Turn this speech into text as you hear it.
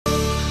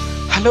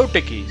Hello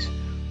techies,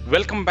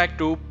 welcome back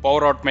to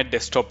Power Automate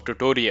Desktop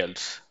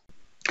Tutorials.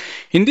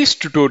 In this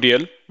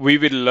tutorial, we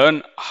will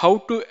learn how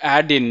to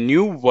add a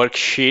new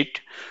worksheet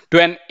to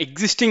an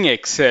existing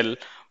Excel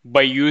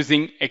by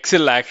using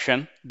Excel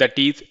action, that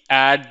is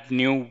add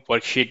new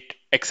worksheet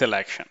Excel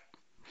action.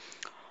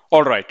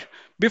 Alright,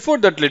 before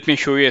that let me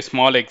show you a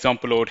small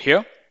example over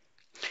here.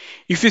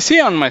 If you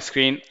see on my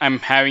screen, I'm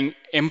having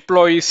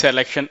employee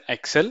selection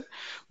Excel,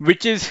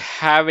 which is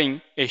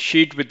having a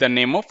sheet with the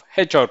name of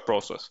HR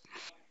process.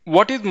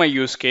 What is my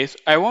use case?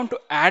 I want to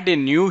add a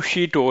new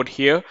sheet over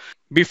here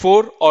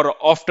before or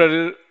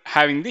after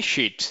having the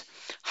sheets.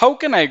 How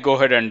can I go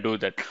ahead and do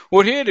that?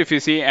 Over here, if you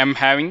see, I'm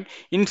having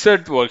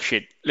insert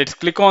worksheet. Let's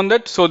click on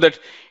that so that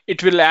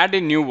it will add a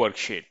new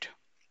worksheet.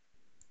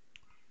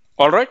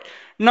 All right.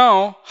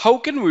 Now, how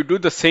can we do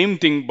the same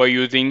thing by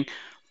using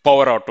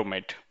Power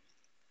Automate?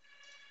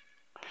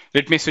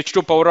 Let me switch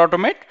to Power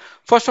Automate.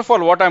 First of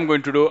all, what I'm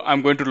going to do,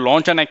 I'm going to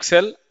launch an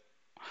Excel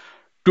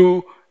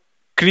to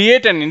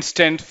create an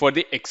instance for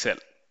the Excel.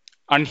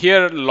 And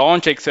here,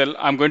 launch Excel,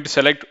 I'm going to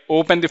select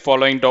open the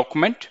following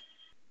document.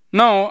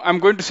 Now, I'm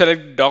going to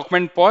select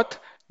document path.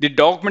 The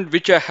document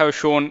which I have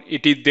shown,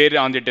 it is there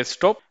on the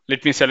desktop.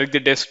 Let me select the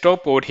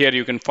desktop. Over here,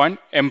 you can find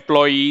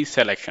employee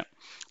selection.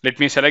 Let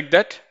me select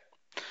that.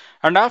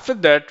 And after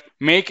that,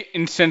 make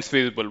instance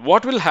visible.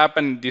 What will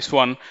happen in this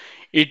one?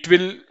 It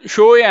will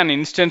show an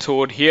instance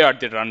over here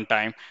at the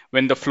runtime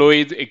when the flow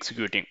is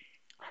executing.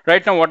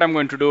 Right now, what I'm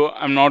going to do,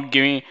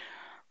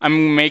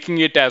 I'm making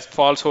it as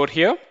false over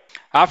here.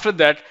 After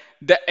that,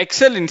 the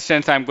Excel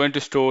instance I'm going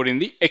to store in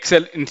the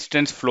Excel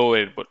instance flow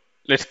variable.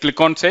 Let's click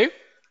on save.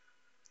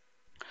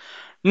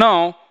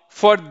 Now,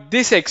 for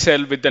this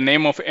Excel with the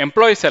name of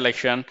employee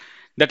selection,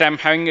 that I'm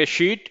having a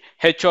sheet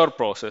HR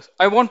process,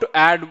 I want to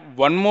add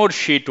one more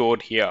sheet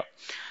over here.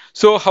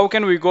 So how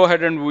can we go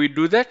ahead and we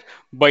do that?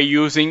 By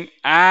using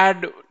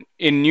add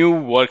a new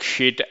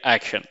worksheet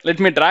action. Let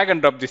me drag and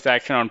drop this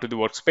action onto the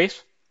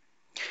workspace.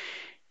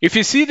 If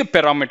you see the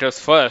parameters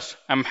first,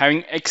 I'm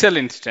having Excel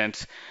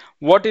instance.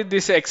 What is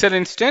this Excel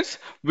instance?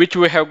 Which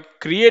we have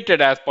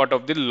created as part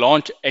of the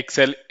launch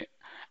Excel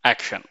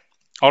action.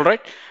 All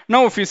right.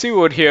 Now, if you see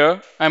over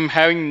here, I'm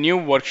having new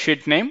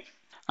worksheet name.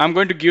 I'm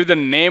going to give the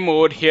name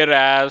over here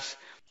as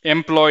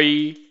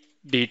employee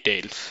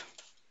details.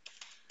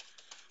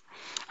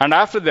 And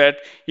after that,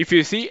 if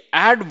you see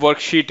add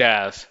worksheet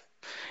as,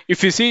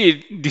 if you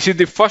see this is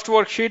the first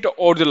worksheet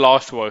or the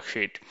last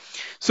worksheet.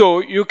 So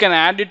you can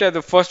add it as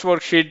the first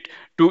worksheet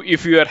to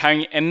if you are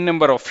having n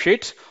number of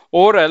sheets,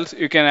 or else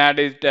you can add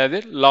it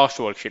as a last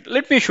worksheet.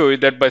 Let me show you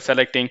that by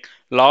selecting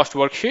last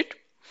worksheet,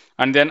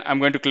 and then I'm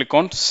going to click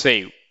on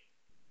save.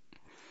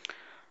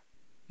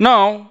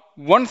 Now,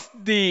 once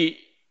the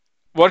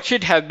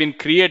worksheet has been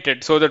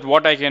created, so that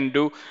what I can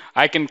do,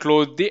 I can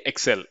close the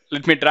Excel.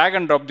 Let me drag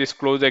and drop this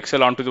close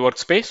Excel onto the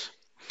workspace.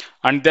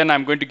 And then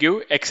I'm going to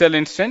give Excel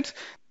instance,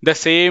 the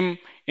same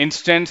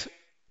instance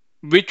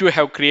which we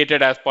have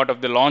created as part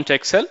of the launch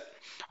Excel.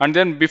 And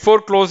then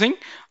before closing,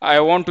 I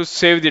want to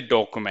save the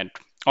document.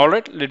 All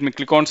right, let me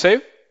click on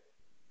save.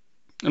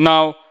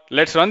 Now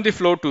let's run the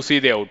flow to see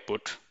the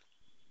output.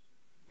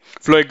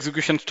 Flow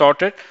execution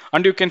started,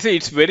 and you can see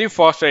it's very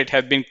fast. It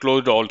has been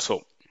closed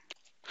also.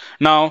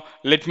 Now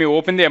let me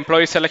open the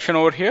employee selection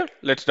over here.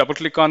 Let's double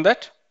click on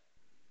that.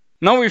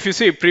 Now if you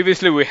see,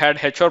 previously we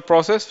had HR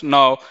process.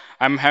 Now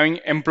I'm having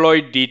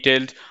employee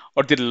details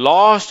or the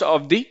last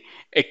of the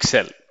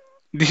Excel.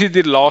 This is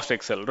the last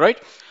Excel, right?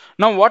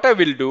 Now what I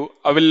will do,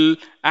 I will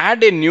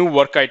add a new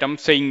work item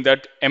saying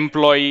that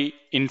employee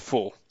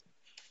info.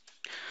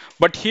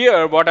 But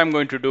here what I'm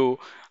going to do,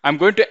 I'm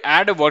going to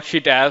add a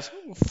worksheet as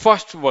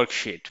first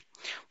worksheet.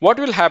 What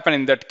will happen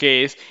in that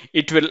case?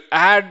 It will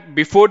add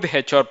before the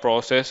HR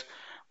process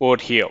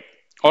over here.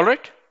 All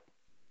right.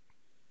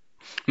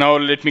 Now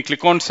let me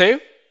click on save.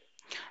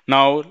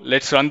 Now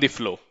let's run the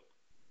flow.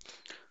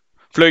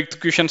 Flow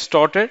execution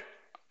started,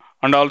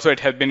 and also it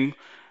has been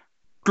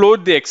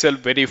closed the Excel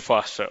very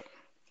faster.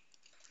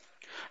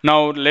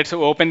 Now let's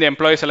open the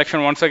employee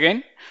selection once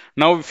again.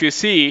 Now if you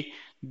see,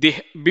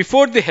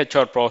 before the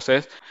HR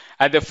process,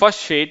 at the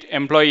first sheet,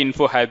 employee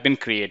info has been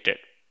created.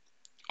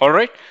 All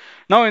right.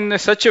 Now in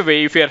such a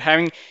way, if you are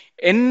having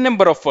n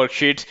number of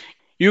worksheets,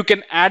 you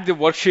can add the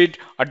worksheet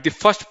at the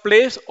first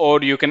place,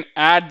 or you can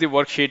add the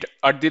worksheet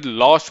at the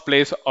last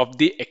place of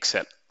the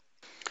Excel.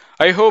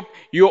 I hope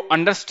you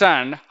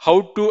understand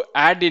how to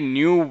add a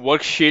new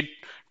worksheet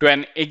to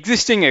an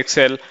existing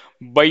Excel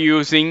by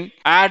using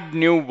add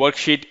new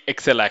worksheet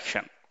Excel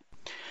action.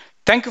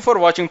 Thank you for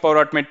watching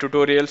Power Automate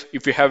tutorials.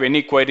 If you have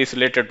any queries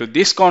related to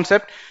this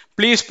concept,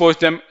 please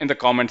post them in the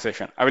comment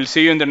section. I will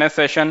see you in the next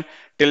session.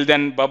 Till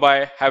then,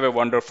 bye-bye. Have a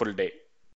wonderful day.